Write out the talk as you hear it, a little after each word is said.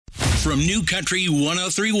From New Country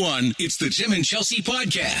 103.1, it's the Tim and Chelsea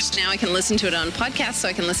Podcast. Now I can listen to it on podcast, so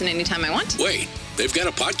I can listen anytime I want. Wait, they've got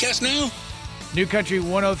a podcast now? New Country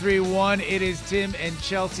 103.1, it is Tim and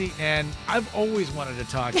Chelsea, and I've always wanted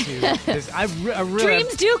to talk to this.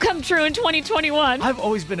 Dreams do come true in 2021. I've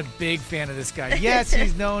always been a big fan of this guy. Yes,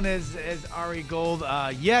 he's known as Ari Gold.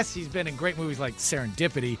 Yes, he's been in great movies like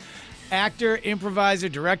Serendipity. Actor, improviser,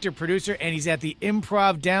 director, producer, and he's at the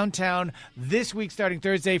Improv downtown this week starting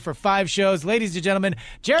Thursday for 5 shows. Ladies and gentlemen,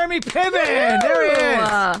 Jeremy Piven! There he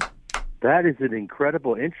is! That is an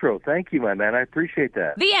incredible intro. Thank you, my man. I appreciate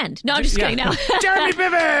that. The end. No, I'm just kidding now. Jeremy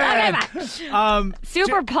Piven! Okay,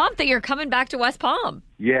 super pumped that you're coming back to West Palm.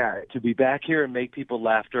 Yeah, to be back here and make people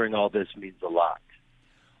laugh during all this means a lot.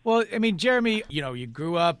 Well, I mean, Jeremy, you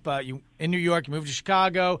grew up in New York, you moved to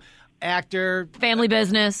Chicago. Actor, family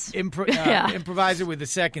business, improviser with the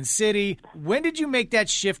Second City. When did you make that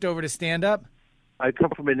shift over to stand-up? I come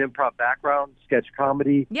from an improv background, sketch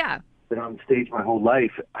comedy. Yeah. Been on stage my whole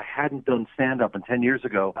life. I hadn't done stand-up, and 10 years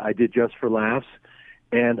ago, I did Just for Laughs,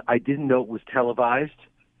 and I didn't know it was televised,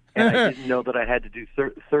 and I didn't know that I had to do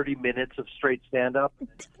 30 minutes of straight stand-up.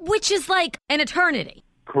 Which is like an eternity.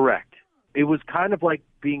 Correct. It was kind of like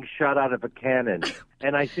being shot out of a cannon,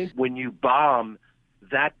 and I think when you bomb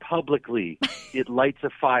that publicly, it lights a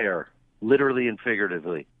fire, literally and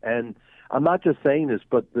figuratively. And I'm not just saying this,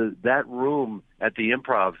 but that room at the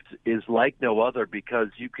Improv is like no other because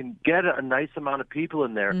you can get a nice amount of people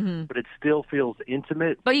in there, but it still feels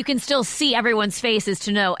intimate. But you can still see everyone's faces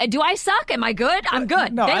to know, do I suck? Am I good? I'm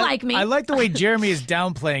good. No, they like me. I like the way Jeremy is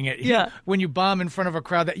downplaying it. Yeah. When you bomb in front of a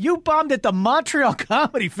crowd. That you bombed at the Montreal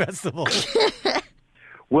Comedy Festival.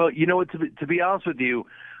 Well, to be honest with you,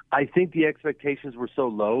 I think the expectations were so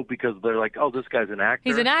low because they're like, oh, this guy's an actor.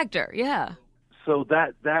 He's an actor, yeah. So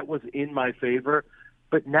that was in my favor.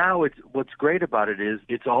 But now what's great about it is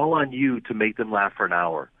it's all on you to make them laugh for an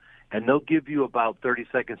hour. And they'll give you about 30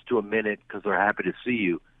 seconds to a minute because they're happy to see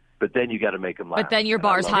you. But then you got to make them laugh. But then your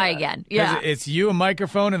bar's high again. Yeah. It's you, a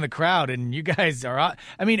microphone, and the crowd. And you guys are,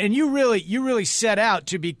 and you really set out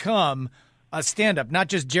to become a stand-up, not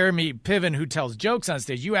just Jeremy Piven who tells jokes on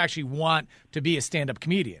stage. You actually want to be a stand-up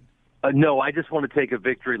comedian. No, I just want to take a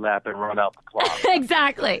victory lap and run out the clock.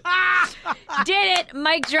 Exactly. Did it.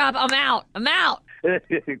 Mic drop. I'm out.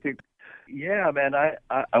 Yeah, man,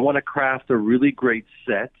 I want to craft a really great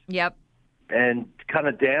set. Yep. And kind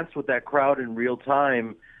of dance with that crowd in real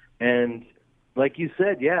time. And like you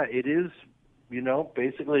said, yeah, it is,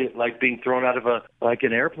 basically like being thrown out of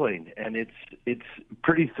an airplane. And it's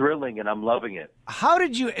pretty thrilling, and I'm loving it. How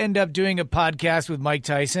did you end up doing a podcast with Mike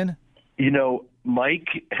Tyson? Mike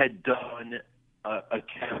had done a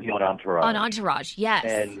cameo on Entourage. On Entourage, yes.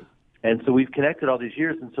 And so we've connected all these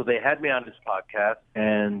years, and so they had me on this podcast,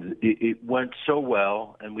 and it went so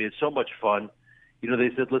well, and we had so much fun. They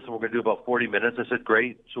said, listen, we're going to do about 40 minutes. I said,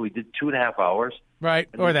 great. So we did 2.5 hours. Right,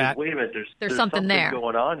 and or that. Said, wait a minute, there's something there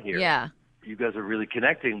going on here. Yeah. You guys are really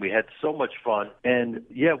connecting. We had so much fun. And,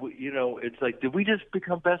 yeah, it's like, did we just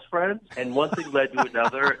become best friends? And one thing led to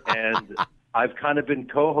another, and I've kind of been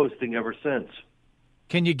co-hosting ever since.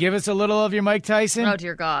 Can you give us a little of your Mike Tyson? Oh,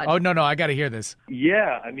 dear God. Oh, no, I got to hear this.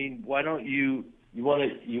 Yeah, why don't you want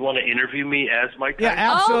to interview me as Mike Tyson?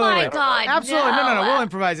 Yeah, absolutely. Oh, my God. Absolutely. No, we'll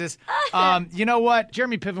improvise this. You know what?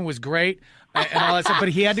 Jeremy Piven was great and all that stuff, but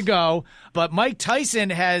he had to go. But Mike Tyson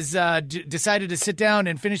has decided to sit down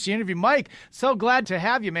and finish the interview. Mike, so glad to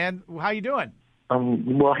have you, man. How you doing?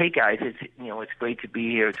 Well, hey guys, it's great to be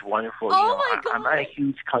here. It's wonderful. Oh my God. I'm not a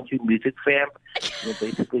huge country music fan,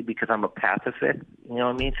 basically because I'm a pacifist. You know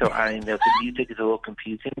what I mean? So the music is a little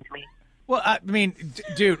confusing to me. Well,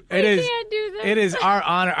 dude, it is our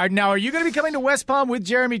honor. Now, are you going to be coming to West Palm with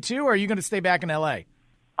Jeremy too, or are you going to stay back in L.A.?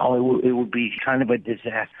 Oh, it would be kind of a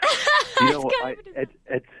disaster.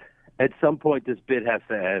 At some point, this bit has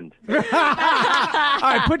to end. All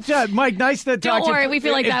right, put Mike. Nice to talk to you. Don't worry, we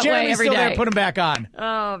feel like that way every day. If Jeremy's still there, put him back on.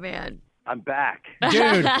 Oh, man. I'm back.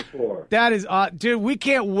 Dude, that is dude, we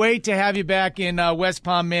can't wait to have you back in West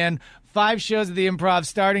Palm, man. 5 shows at the Improv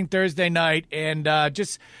starting Thursday night, and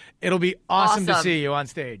it'll be awesome to see you on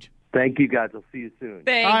stage. Thank you, guys. I'll see you soon.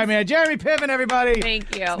 Thanks. All right, man. Jeremy Piven, everybody.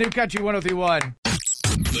 Thank you. It's New Country 103.1.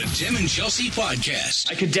 The Tim and Chelsea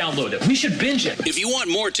Podcast. I could download it. We should binge it. If you want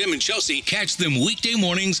more Tim and Chelsea, catch them weekday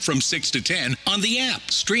mornings from 6 to 10 on the app,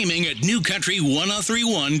 streaming at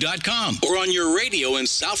newcountry1031.com or on your radio in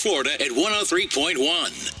South Florida at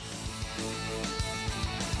 103.1.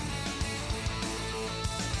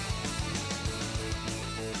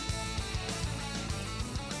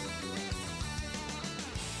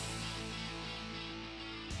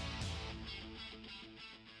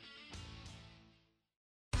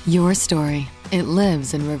 Your story. It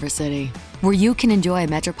lives in River City, where you can enjoy a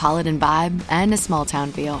metropolitan vibe and a small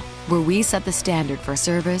town feel, where we set the standard for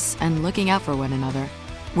service and looking out for one another,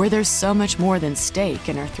 where there's so much more than steak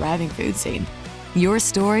in our thriving food scene. Your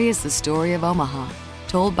story is the story of Omaha,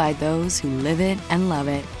 told by those who live it and love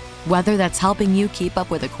it. Whether that's helping you keep up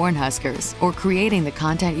with the Cornhuskers or creating the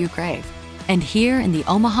content you crave. And here in the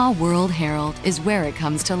Omaha World Herald is where it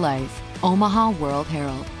comes to life. Omaha World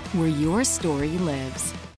Herald, where your story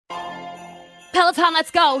lives. Peloton,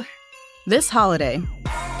 let's go. This holiday,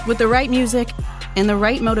 with the right music and the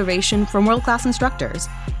right motivation from world-class instructors,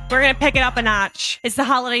 we're going to pick it up a notch. It's the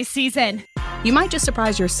holiday season. You might just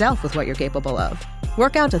surprise yourself with what you're capable of.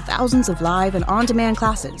 Work out to thousands of live and on-demand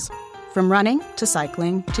classes, from running to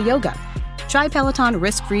cycling to yoga. Try Peloton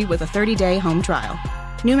risk-free with a 30-day home trial.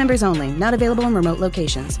 New members only, not available in remote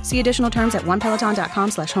locations. See additional terms at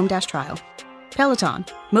onepeloton.com/home-trial. Peloton,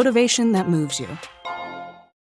 motivation that moves you.